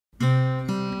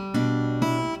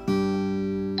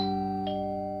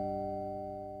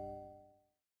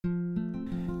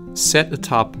Set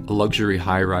atop a luxury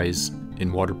high-rise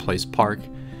in Water Place Park,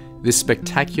 this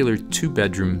spectacular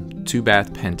 2-bedroom,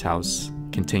 2-bath penthouse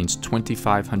contains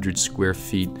 2,500 square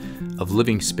feet of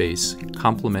living space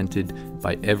complemented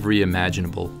by every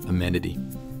imaginable amenity.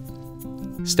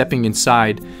 Stepping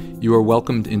inside, you are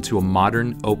welcomed into a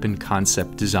modern open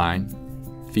concept design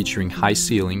featuring high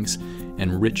ceilings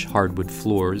and rich hardwood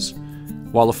floors,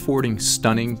 while affording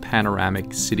stunning panoramic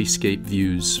cityscape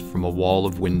views from a wall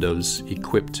of windows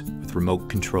equipped with remote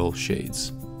control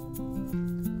shades.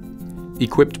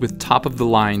 Equipped with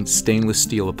top-of-the-line stainless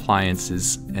steel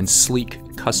appliances and sleek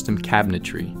custom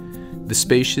cabinetry, the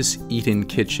spacious eat-in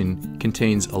kitchen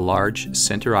contains a large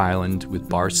center island with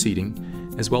bar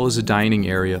seating, as well as a dining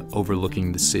area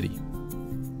overlooking the city.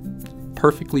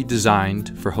 Perfectly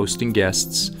designed for hosting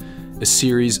guests, a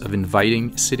series of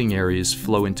inviting sitting areas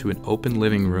flow into an open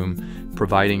living room,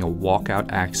 providing a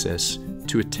walkout access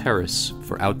to a terrace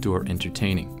for outdoor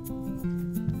entertaining.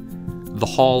 The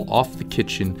hall off the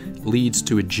kitchen leads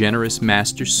to a generous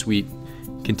master suite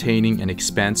containing an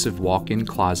expansive walk-in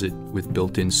closet with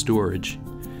built-in storage,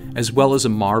 as well as a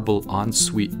marble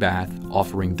ensuite bath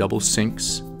offering double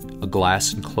sinks, a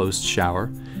glass-enclosed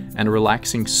shower, and a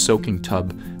relaxing soaking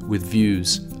tub with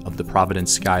views of the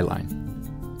Providence skyline.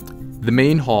 The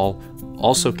main hall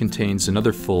also contains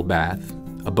another full bath,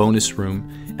 a bonus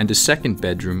room, and a second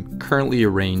bedroom currently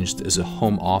arranged as a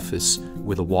home office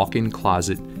with a walk-in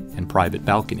closet and private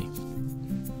balcony.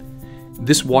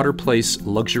 This Water Place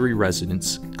luxury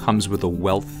residence comes with a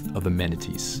wealth of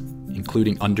amenities,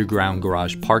 including underground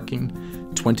garage parking,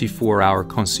 24-hour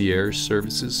concierge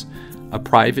services, a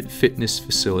private fitness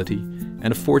facility,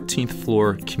 and a 14th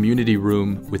floor community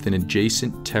room with an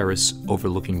adjacent terrace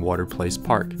overlooking Water Place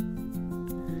Park.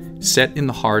 Set in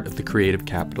the heart of the creative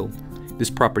capital, this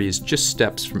property is just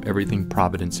steps from everything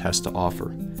Providence has to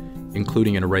offer,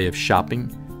 including an array of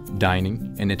shopping,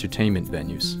 dining, and entertainment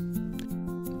venues.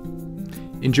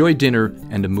 Enjoy dinner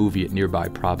and a movie at nearby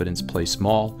Providence Place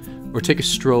Mall, or take a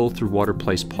stroll through Water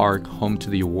Place Park, home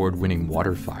to the award-winning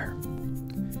Waterfire.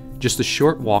 Just a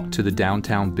short walk to the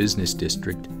downtown business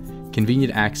district,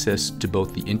 convenient access to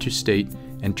both the interstate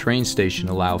and train station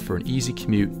allow for an easy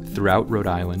commute throughout Rhode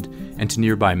Island and to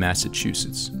nearby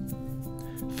Massachusetts.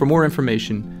 For more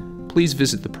information, please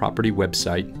visit the property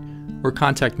website or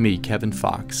contact me, Kevin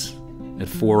Fox, at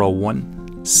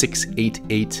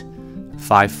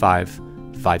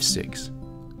 401-688-5556.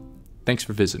 Thanks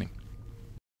for visiting.